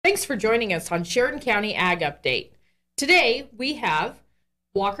Thanks for joining us on Sheridan County Ag Update. Today we have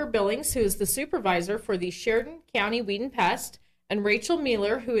Walker Billings, who is the supervisor for the Sheridan County Weed and Pest, and Rachel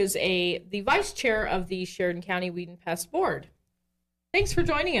Mueller, who is the vice chair of the Sheridan County Weed and Pest Board. Thanks for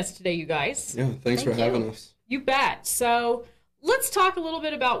joining us today, you guys. Yeah, thanks for having us. You bet. So let's talk a little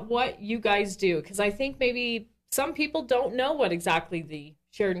bit about what you guys do, because I think maybe some people don't know what exactly the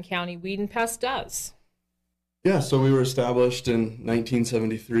Sheridan County Weed and Pest does. Yeah, so we were established in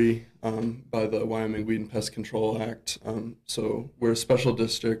 1973 by the Wyoming Weed and Pest Control Act. So we're a special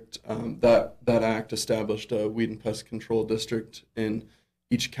district. That act established a weed and pest control district in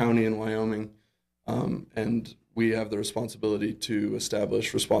each county in Wyoming, and we have the responsibility to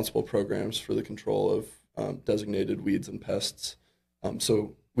establish responsible programs for the control of designated weeds and pests.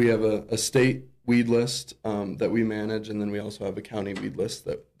 So we have a state weed list that we manage, and then we also have a county weed list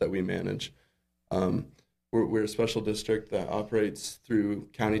that we manage. We're a special district that operates through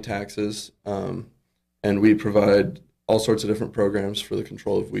county taxes, and we provide all sorts of different programs for the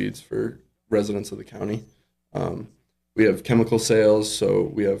control of weeds for residents of the county. We have chemical sales, so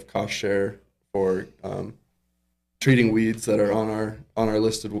we have cost share for treating weeds that are on our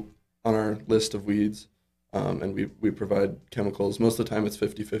list of weeds, and we provide chemicals. Most of the time it's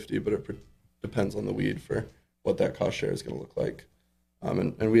 50-50, but it depends on the weed for what that cost share is going to look like.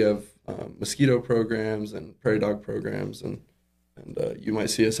 And we have mosquito programs and prairie dog programs, and you might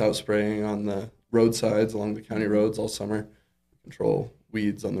see us out spraying on the roadsides along the county roads all summer, control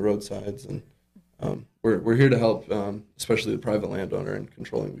weeds on the roadsides, and we're here to help, especially the private landowner in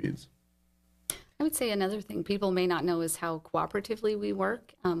controlling weeds. I would say another thing people may not know is how cooperatively we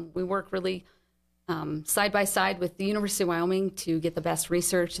work. We work really side by side with the University of Wyoming to get the best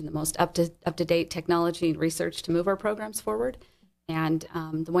research and the most up-to-date technology and research to move our programs forward. And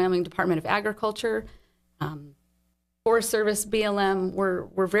the Wyoming Department of Agriculture, Forest Service, BLM,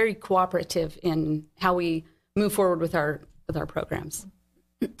 we're very cooperative in how we move forward with our programs.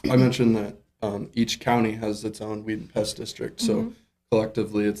 I mentioned that each county has its own weed and pest district, so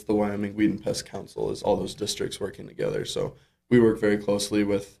collectively it's the Wyoming Weed and Pest Council, is all those districts working together. So we work very closely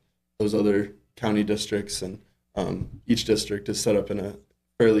with those other county districts, and each district is set up in a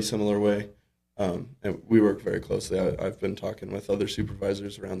fairly similar way. And we work very closely. I've been talking with other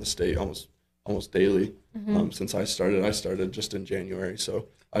supervisors around the state almost daily since I started. I started just in January, so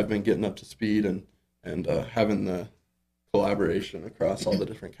I've been getting up to speed, and having the collaboration across all the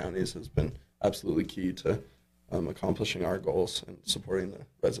different counties has been absolutely key to accomplishing our goals and supporting the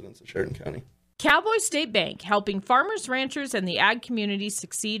residents of Sheridan County. Cowboy State Bank, helping farmers, ranchers, and the ag community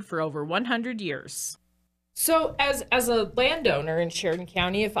succeed for over 100 years. So as a landowner in Sheridan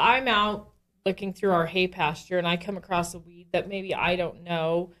County, if I'm out looking through our hay pasture and I come across a weed that maybe I don't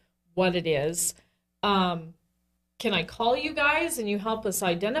know what it is, can I call you guys and you help us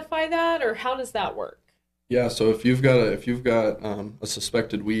identify that, or how does that work? Yeah, so if you've got a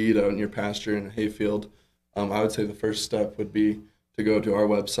suspected weed out in your pasture in a hayfield, I would say the first step would be to go to our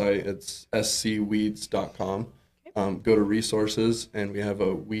website. It's scweeds.com. Okay. Go to resources, and we have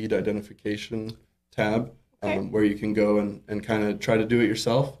a weed identification tab where you can go and kind of try to do it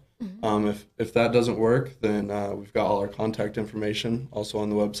yourself. If that doesn't work, then we've got all our contact information also on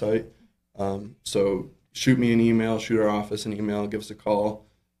the website. So shoot me an email, shoot our office an email, give us a call.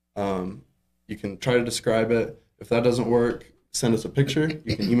 You can try to describe it. If that doesn't work, send us a picture.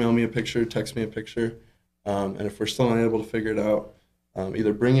 You can email me a picture, text me a picture. And if we're still unable to figure it out,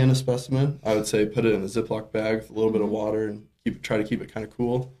 either bring in a specimen. I would say put it in a Ziploc bag with a little bit of water and try to keep it kind of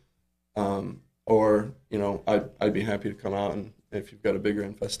cool. Or I'd be happy to come out, and if you've got a bigger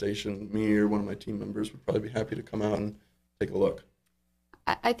infestation, me or one of my team members would probably be happy to come out and take a look.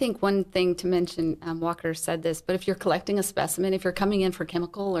 I think one thing to mention, Walker said this, but if you're collecting a specimen, if you're coming in for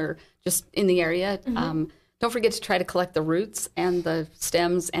chemical or just in the area, don't forget to try to collect the roots and the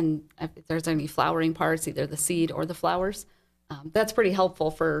stems, and if there's any flowering parts, either the seed or the flowers. That's pretty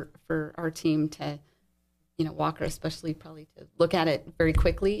helpful for our team to, Walker especially, probably to look at it very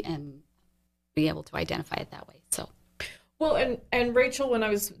quickly and be able to identify it that way. So. Well, and Rachel, when I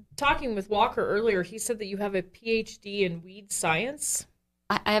was talking with Walker earlier, he said that you have a PhD in weed science.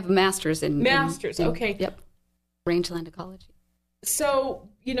 I have a master's in... Okay. Yep, rangeland ecology. So,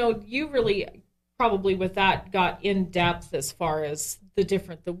 you really probably with that got in depth as far as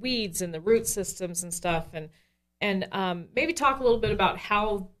the weeds and the root systems and stuff, and maybe talk a little bit about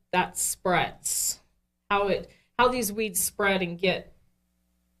how that spreads, how these weeds spread and get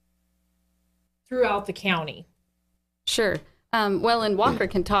throughout the county. Sure. And Walker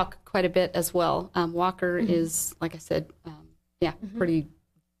can talk quite a bit as well. Walker is, like I said, pretty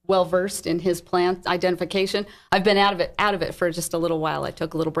well versed in his plant identification. I've been out of it for just a little while. I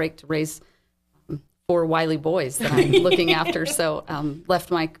took a little break to raise 4 wily boys that I'm looking after, so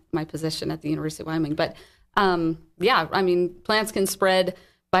left my position at the University of Wyoming. But yeah, I mean, plants can spread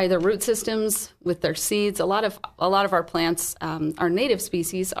by their root systems with their seeds. A lot of our plants, our native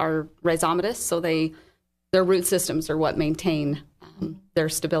species, are rhizomatous, so their root systems are what maintain their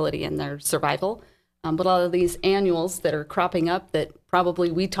stability and their survival. But a lot of these annuals that are cropping up that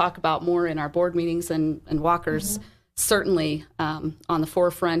probably we talk about more in our board meetings and walkers, certainly on the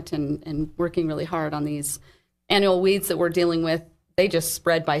forefront and working really hard on these annual weeds that we're dealing with. They just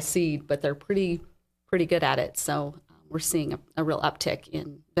spread by seed, but they're pretty good at it. So we're seeing a real uptick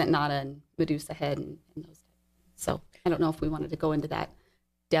in ventonata and Medusa head and those types. So I don't know if we wanted to go into that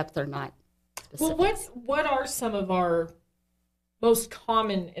depth or not. Well, what are some of our most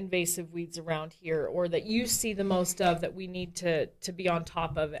common invasive weeds around here, or that you see the most of, that we need to be on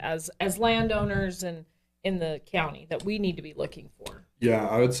top of as landowners and in the county, that we need to be looking for? Yeah,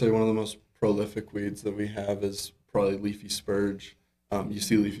 I would say one of the most prolific weeds that we have is probably leafy spurge. You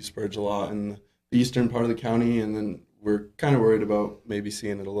see leafy spurge a lot in the eastern part of the county, and then we're kind of worried about maybe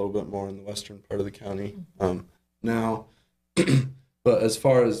seeing it a little bit more in the western part of the county now. But as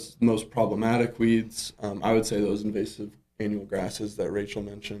far as the most problematic weeds, I would say those invasive annual grasses that Rachel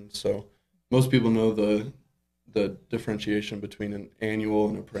mentioned. So most people know the differentiation between an annual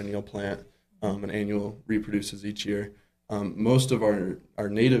and a perennial plant. An annual reproduces each year. Most of our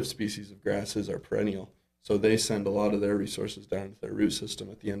native species of grasses are perennial, so they send a lot of their resources down to their root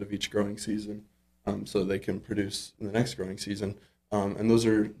system at the end of each growing season, so they can produce in the next growing season. And those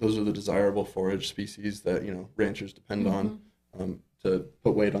are the desirable forage species that ranchers depend on to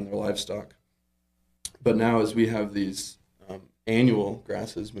put weight on their livestock. But now, as we have these annual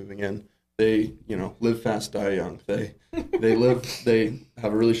grasses moving in, they live fast, die young. They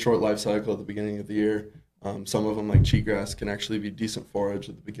have a really short life cycle at the beginning of the year. Some of them, like cheatgrass, can actually be decent forage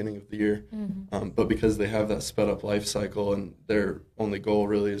at the beginning of the year. But because they have that sped up life cycle, and their only goal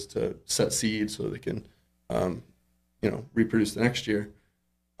really is to set seed so they can reproduce the next year,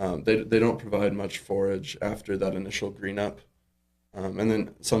 they don't provide much forage after that initial green up. And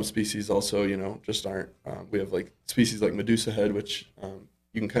then some species also just aren't. We have like species like Medusa head, which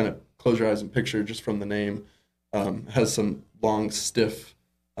you can kind of close your eyes and picture just from the name. Has some long, stiff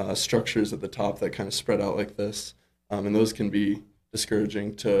structures at the top that kind of spread out like this. And those can be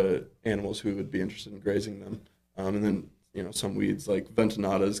discouraging to animals who would be interested in grazing them. And then, some weeds like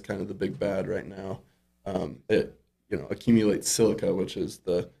ventonata is kind of the big bad right now. It, accumulates silica, which is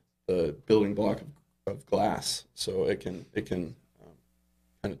the building block of glass. So it can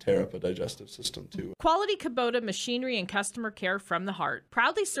kind of tear up a digestive system too. Quality Kubota machinery and customer care from the heart.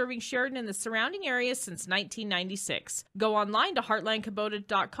 Proudly serving Sheridan and the surrounding area since 1996. Go online to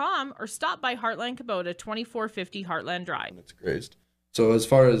heartlandkubota.com or stop by Heartland Kubota, 2450 Heartland Drive. It's grazed. So as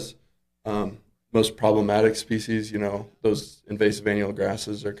far as most problematic species, those invasive annual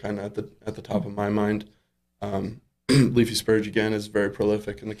grasses are kind of at the top of my mind. Leafy spurge, again, is very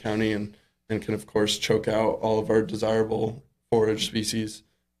prolific in the county and can, of course, choke out all of our desirable forage species.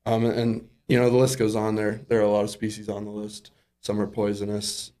 And the list goes on. There are a lot of species on the list. Some are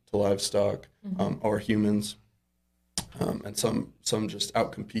poisonous to livestock or humans, and some just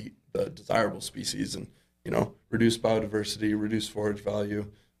outcompete the desirable species and reduce biodiversity, reduce forage value,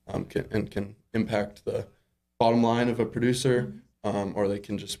 can impact the bottom line of a producer, or they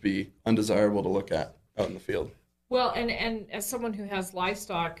can just be undesirable to look at out in the field. Well, and as someone who has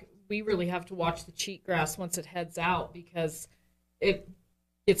livestock, we really have to watch the cheatgrass once it heads out, because it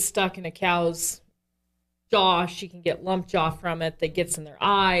gets stuck in a cow's jaw. She can get lump jaw from it that gets in their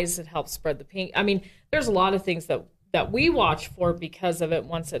eyes. It helps spread the pink. I mean, there's a lot of things that we watch for because of it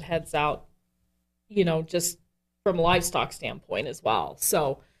once it heads out, just from a livestock standpoint as well.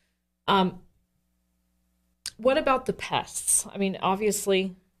 So what about the pests? I mean,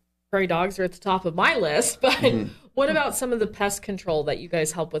 obviously, prairie dogs are at the top of my list, but what about some of the pest control that you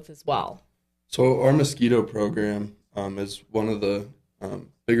guys help with as well? So our mosquito program is one of the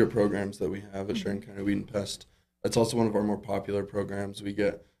bigger programs that we have at Sheridan County Weed and Pest. It's also one of our more popular programs. We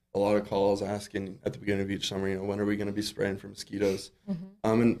get a lot of calls asking at the beginning of each summer, when are we going to be spraying for mosquitoes?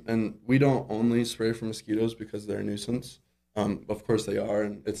 And we don't only spray for mosquitoes because they're a nuisance. Of course they are,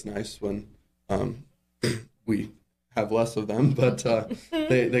 and it's nice when we have less of them, but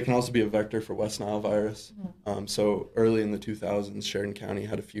they can also be a vector for West Nile virus. So early in the 2000s, Sheridan County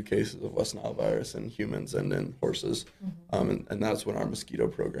had a few cases of West Nile virus in humans and in horses, and that's when our mosquito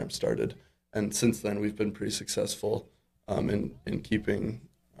program started. And since then, we've been pretty successful in keeping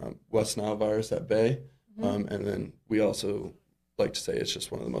West Nile virus at bay. And then we also like to say it's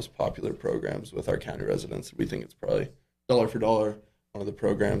just one of the most popular programs with our county residents. We think it's probably dollar for dollar one of the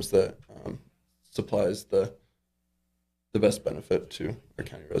programs that supplies the best benefit to our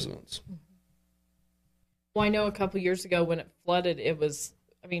county residents. Well, I know a couple years ago when it flooded,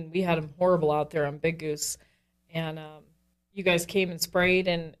 we had them horrible out there on Big Goose, and you guys came and sprayed,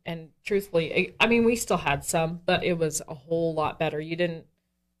 and truthfully, we still had some, but it was a whole lot better. You didn't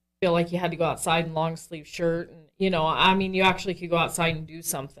feel like you had to go outside in long sleeve shirt, and you actually could go outside and do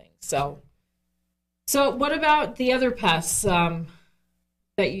something. So what about the other pests that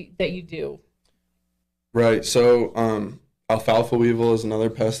you do? Right. So alfalfa weevil is another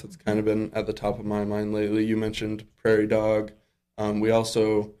pest that's kind of been at the top of my mind lately. You mentioned prairie dog. We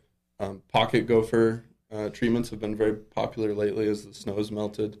also pocket gopher treatments have been very popular lately as the snow has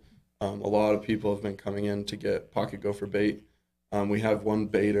melted. A lot of people have been coming in to get pocket gopher bait. We have one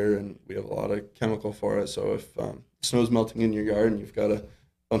baiter, and we have a lot of chemical for it. So if snow's melting in your yard and you've got a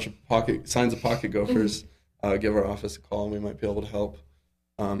bunch of signs of pocket gophers, give our office a call and we might be able to help.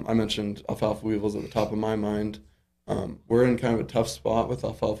 I mentioned alfalfa weevils at the top of my mind. We're in kind of a tough spot with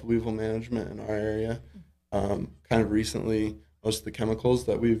alfalfa weevil management in our area. Kind of recently, most of the chemicals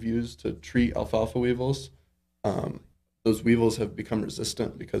that we've used to treat alfalfa weevils, those weevils have become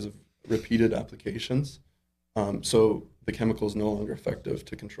resistant because of repeated applications. So the chemical is no longer effective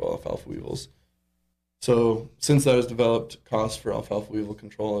to control alfalfa weevils. So since that has developed, costs for alfalfa weevil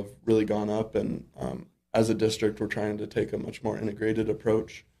control have really gone up, and as a district, we're trying to take a much more integrated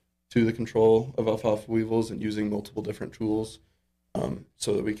approach to the control of alfalfa weevils and using multiple different tools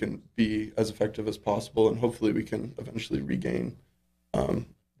so that we can be as effective as possible, and hopefully we can eventually regain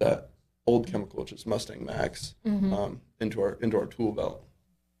that old chemical, which is Mustang Max, into our tool belt.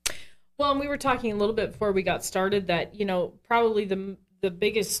 Well, and we were talking a little bit before we got started that, probably the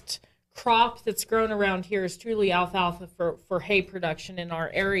biggest crop that's grown around here is truly alfalfa for hay production in our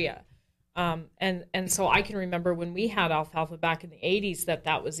area. And so I can remember when we had alfalfa back in the 80s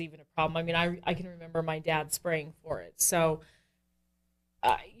that was even a problem. I can remember my dad spraying for it. So,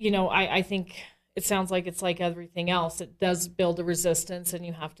 I think it sounds like it's like everything else. It does build a resistance, and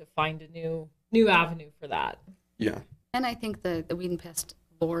you have to find a new avenue for that. Yeah. And I think the Weed and Pest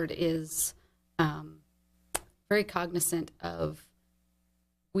Board is very cognizant of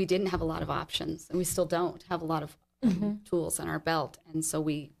we didn't have a lot of options, and we still don't have a lot of tools on our belt. And so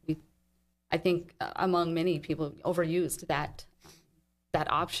we I think among many people overused that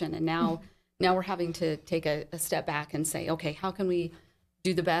option, and now we're having to take a step back and say, okay, how can we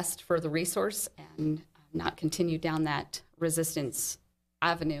do the best for the resource and not continue down that resistance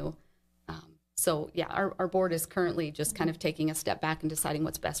avenue? So yeah, our board is currently just kind of taking a step back and deciding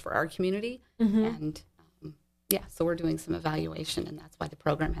what's best for our community, and so we're doing some evaluation, and that's why the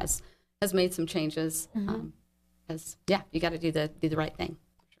program has made some changes. Because you got to do the right thing.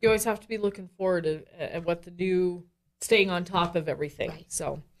 You always have to be looking forward at what staying on top of everything. Right.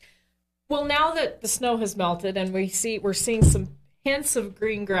 So, well, now that the snow has melted and we're seeing some hints of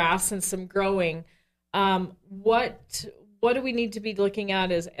green grass and some growing, what do we need to be looking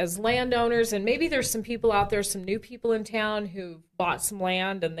at as landowners? And maybe there's some people out there, some new people in town who've bought some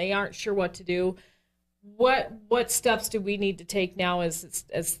land and they aren't sure what to do. What steps do we need to take now as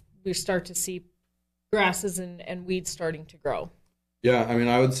we start to see grasses and weeds starting to grow? Yeah,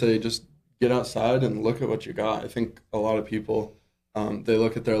 I would say just get outside and look at what you got. I think a lot of people, they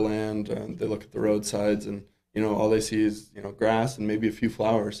look at their land and they look at the roadsides, and all they see is grass and maybe a few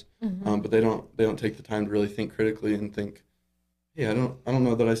flowers, but they don't take the time to really think critically and think, hey, I don't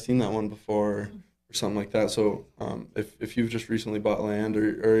know that I've seen that one before or something like that. So if you've just recently bought land,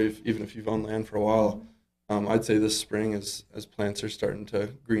 or even if you've owned land for a while, I'd say this spring as plants are starting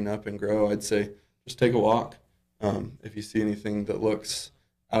to green up and grow, I'd say just take a walk. If you see anything that looks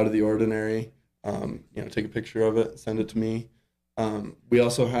out of the ordinary, take a picture of it, send it to me. We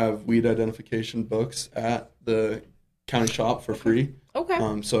also have weed identification books at the county shop for free.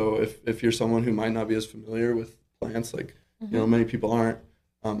 Okay. So if you're someone who might not be as familiar with plants, like many people aren't,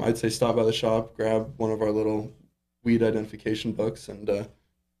 I'd say stop by the shop, grab one of our little weed identification books, and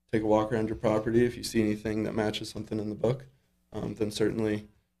take a walk around your property. If you see anything that matches something in the book, then certainly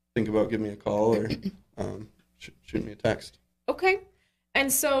think about giving me a call or shoot me a text. Okay.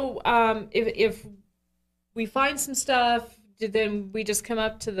 And so if we find some stuff, then we just come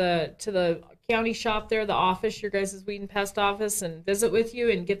up to the county shop there, the office, your guys' weed and pest office, and visit with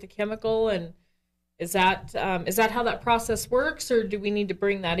you and get the chemical. And is that how that process works, or do we need to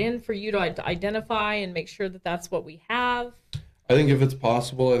bring that in for you to identify and make sure that that's what we have? I think if it's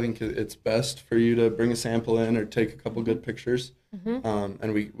possible, I think it's best for you to bring a sample in or take a couple good pictures,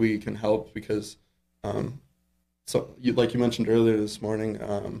 and we can help because like you mentioned earlier this morning,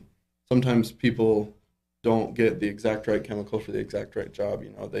 sometimes people don't get the exact right chemical for the exact right job.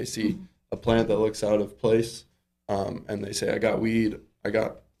 You know, they see a plant that looks out of place, and they say, I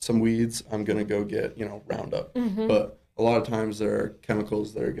got some weeds, I'm going to go get, Roundup. But a lot of times there are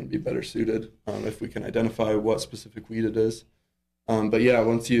chemicals that are going to be better suited if we can identify what specific weed it is. But yeah,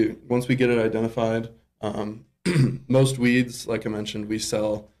 once we get it identified, most weeds, like I mentioned, we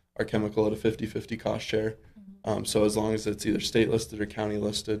sell our chemical at a 50-50 cost share. So as long as it's either state listed or county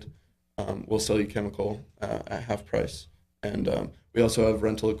listed, we'll sell you chemical at half price. And we also have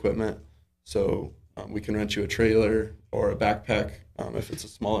rental equipment, so we can rent you a trailer or a backpack if it's a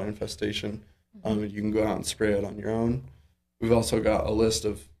smaller infestation. You can go out and spray it on your own. We've also got a list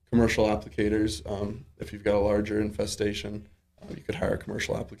of commercial applicators. If you've got a larger infestation, you could hire a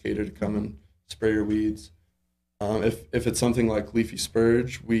commercial applicator to come and spray your weeds. If it's something like leafy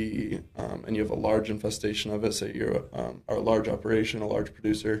spurge, and you have a large infestation of it, say you're a large operation, a large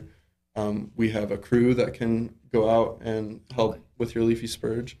producer, we have a crew that can go out and help with your leafy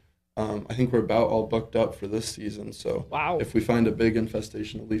spurge. I think we're about all booked up for this season, so if we find a big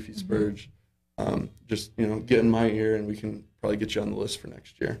infestation of leafy spurge, just get in my ear and we can probably get you on the list for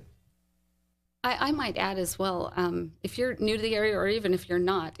next year. I might add as well, if you're new to the area, or even if you're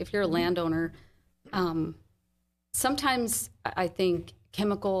not, if you're a landowner, sometimes I think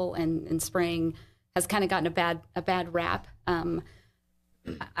chemical and spraying has kind of gotten a bad rap.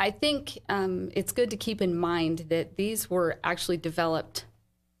 I think it's good to keep in mind that these were actually developed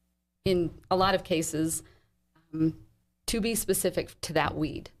in a lot of cases to be specific to that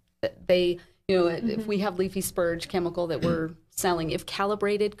weed. They, if we have leafy spurge chemical that we're selling, if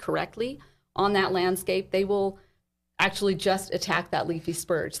calibrated correctly on that landscape, they will actually just attack that leafy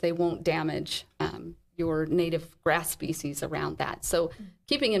spurge. They won't damage your native grass species around that. So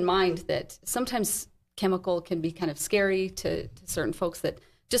keeping in mind that sometimes chemical can be kind of scary to certain folks that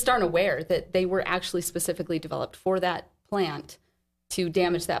just aren't aware that they were actually specifically developed for that plant to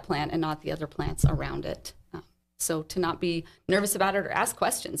damage that plant and not the other plants around it. So to not be nervous about it, or ask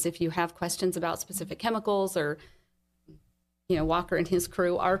questions if you have questions about specific chemicals, or Walker and his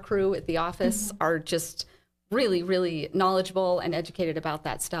crew, our crew at the office are just really, really knowledgeable and educated about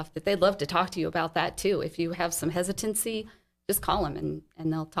that stuff, that they'd love to talk to you about that too. If you have some hesitancy, just call them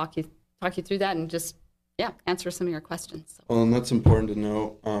and they'll talk you through that and just, answer some of your questions. So. Well, and that's important to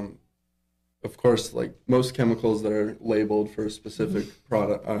know. Of course, like most chemicals that are labeled for a specific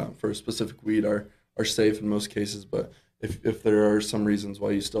product, for a specific weed are safe in most cases, but if there are some reasons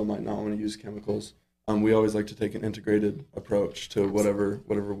why you still might not want to use chemicals, we always like to take an integrated approach to whatever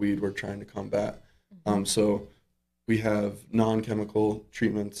weed we're trying to combat. So we have non-chemical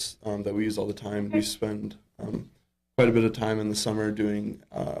treatments that we use all the time. We spend quite a bit of time in the summer doing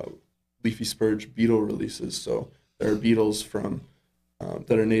leafy spurge beetle releases. So there are beetles from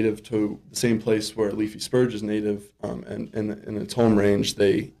that are native to the same place where leafy spurge is native, and in its home range,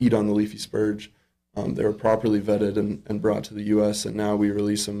 they eat on the leafy spurge. They were properly vetted and brought to the U.S., and now we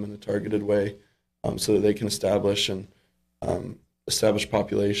release them in a targeted way so that they can establish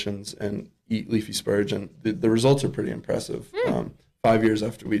populations and eat leafy spurge, and the results are pretty impressive. 5 years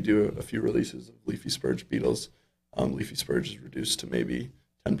after we do a few releases of leafy spurge beetles, leafy spurge is reduced to maybe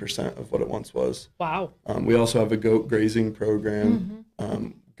 10% of what it once was. Wow. We also have a goat grazing program.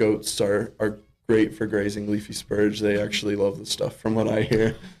 Goats are great for grazing leafy spurge. They actually love the stuff, from what I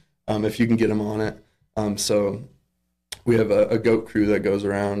hear, if you can get them on it. So we have a goat crew that goes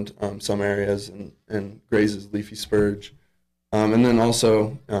around some areas and grazes leafy spurge. And then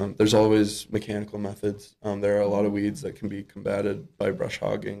also, there's always mechanical methods. There are a lot of weeds that can be combated by brush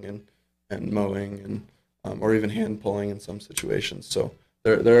hogging and mowing or even hand pulling in some situations. So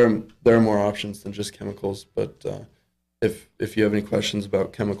there are more options than just chemicals. But if you have any questions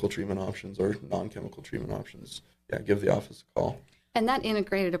about chemical treatment options or non-chemical treatment options, give the office a call. And that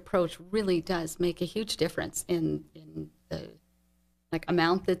integrated approach really does make a huge difference in the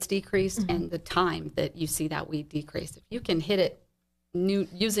amount that's decreased and the time that you see that weed decrease. If you can hit it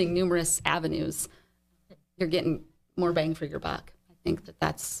using numerous avenues, you're getting more bang for your buck. I think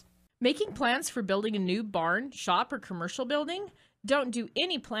that's... Making plans for building a new barn, shop, or commercial building? Don't do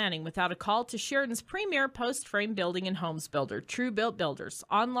any planning without a call to Sheridan's premier post-frame building and homes builder, True Built Builders,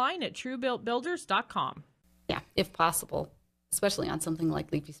 online at truebuiltbuilders.com. Yeah, if possible, especially on something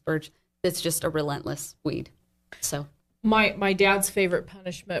like leafy spurge, that's just a relentless weed. So... My dad's favorite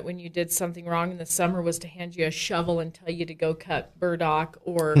punishment when you did something wrong in the summer was to hand you a shovel and tell you to go cut burdock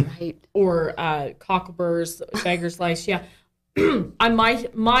or cockleburs, beggar's lice. Yeah, I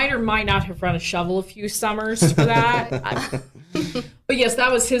might or might not have run a shovel a few summers for that. But yes,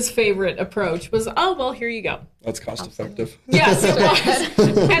 that was his favorite approach was, oh, well, here you go. That's cost effective. Yes, it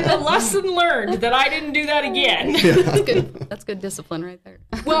was. And the lesson learned that I didn't do that again. Yeah. That's good discipline right there.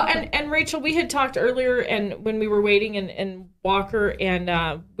 Well, and Rachel, we had talked earlier and when we were waiting in Walker,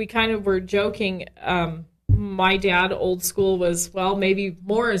 and we kind of were joking. My dad, old school, was, well, maybe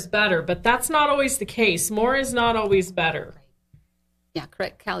more is better, but that's not always the case. More is not always better. Yeah,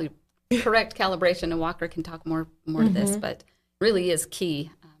 correct calibration, and Walker can talk more to this, but really is key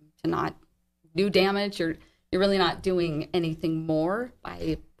to not do damage. You're really not doing anything more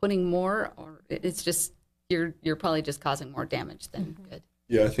by putting more, or it's just you're probably just causing more damage than good.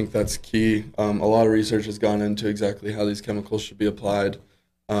 Yeah, I think that's key. A lot of research has gone into exactly how these chemicals should be applied.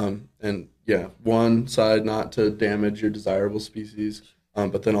 And yeah, one side, not to damage your desirable species,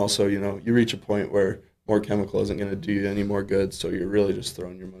 but then also, you reach a point where more chemical isn't going to do you any more good, so you're really just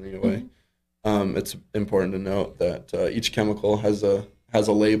throwing your money away. It's important to note that each chemical has a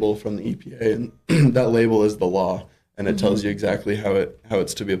label from the EPA, and that label is the law, and it tells you exactly how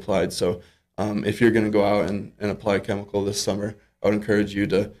it's to be applied. So if you're going to go out and apply a chemical this summer, I would encourage you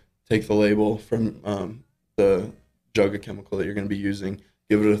to take the label from the jug of chemical that you're going to be using,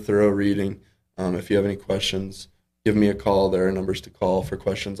 give it a thorough reading. If you have any questions, give me a call. There are numbers to call for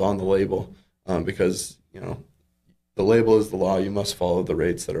questions on the label, because the label is the law. You must follow the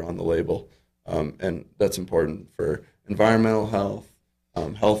rates that are on the label, and that's important for environmental health,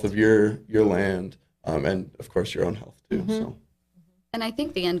 health of your land, and of course your own health too. So, and I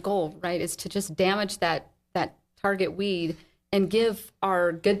think the end goal, right, is to just damage that target weed and give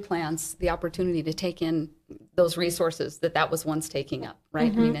our good plants the opportunity to take in those resources that was once taking up,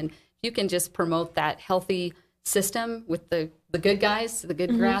 right? I mean, and you can just promote that healthy system with the good guys, the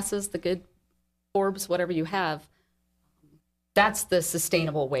good grasses, the good forbs, whatever you have. That's the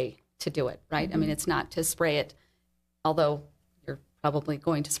sustainable way to do it, right? I mean, it's not to spray it, although you're probably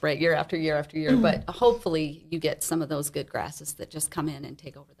going to spray it year after year after year, but hopefully you get some of those good grasses that just come in and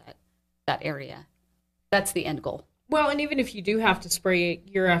take over that area. That's the end goal. Well, and even if you do have to spray it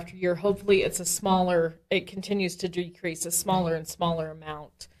year after year, hopefully it continues to decrease a smaller and smaller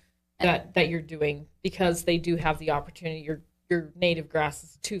amount that you're doing, because they do have the opportunity, your native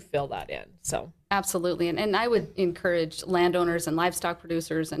grasses, to fill that in. So absolutely. And I would encourage landowners and livestock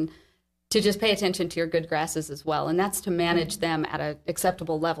producers and to just pay attention to your good grasses as well. And that's to manage them at an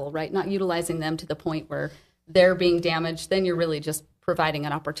acceptable level, right? Not utilizing them to the point where they're being damaged. Then you're really just providing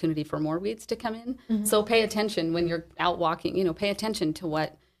an opportunity for more weeds to come in. So pay attention when you're out walking, pay attention to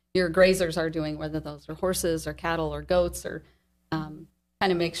what your grazers are doing, whether those are horses or cattle or goats, or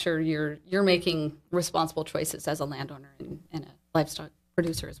kind of make sure you're making responsible choices as a landowner and a livestock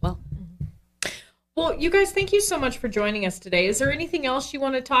producer as well. Well, you guys, thank you so much for joining us today. Is there anything else you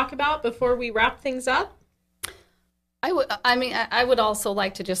want to talk about before we wrap things up? I would also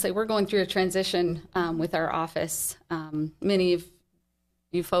like to just say we're going through a transition with our office. Many of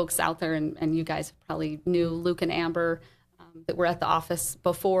you folks out there, and you guys probably knew Luke and Amber that were at the office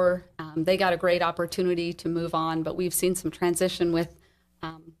before. They got a great opportunity to move on, but we've seen some transition with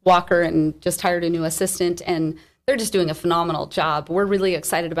Walker and just hired a new assistant, and they're just doing a phenomenal job. We're really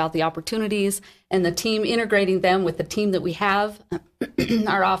excited about the opportunities and the team, integrating them with the team that we have.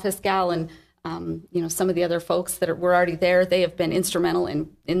 Our office gal and some of the other folks that were already there, they have been instrumental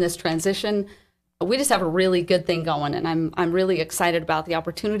in this transition. We just have a really good thing going, and I'm really excited about the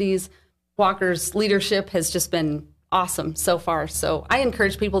opportunities. Walker's leadership has just been awesome so far. So I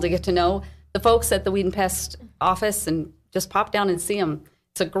encourage people to get to know the folks at the Weed and Pest office and just pop down and see them.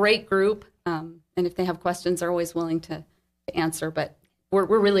 It's a great group, and if they have questions, they're always willing to answer. But we're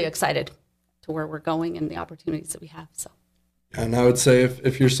really excited to where we're going and the opportunities that we have. So. And I would say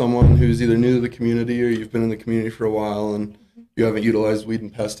if you're someone who's either new to the community or you've been in the community for a while and you haven't utilized Weed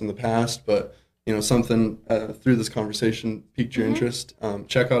and Pest in the past, but something through this conversation piqued your interest,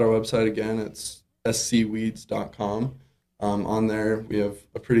 check out our website again. It's scweeds.com. On there, we have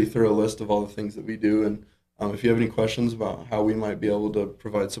a pretty thorough list of all the things that we do. And if you have any questions about how we might be able to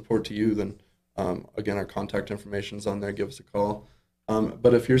provide support to you, then again, our contact information is on there. Give us a call.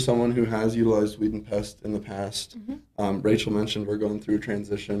 But if you're someone who has utilized Weed and Pest in the past, Rachel mentioned we're going through a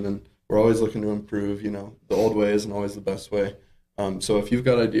transition, and we're always looking to improve. The old way isn't always the best way. So if you've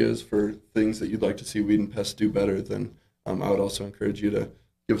got ideas for things that you'd like to see Weed and Pest do better, then I would also encourage you to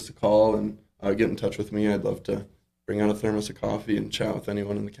give us a call and get in touch with me. I'd love to bring out a thermos of coffee and chat with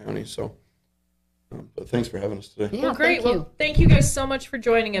anyone in the county. So, but thanks for having us today. Yeah, well, great. Thank you guys so much for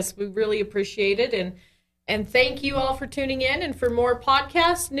joining us. We really appreciate it. And thank you all for tuning in. And for more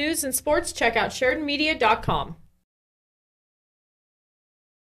podcasts, news, and sports, check out SheridanMedia.com.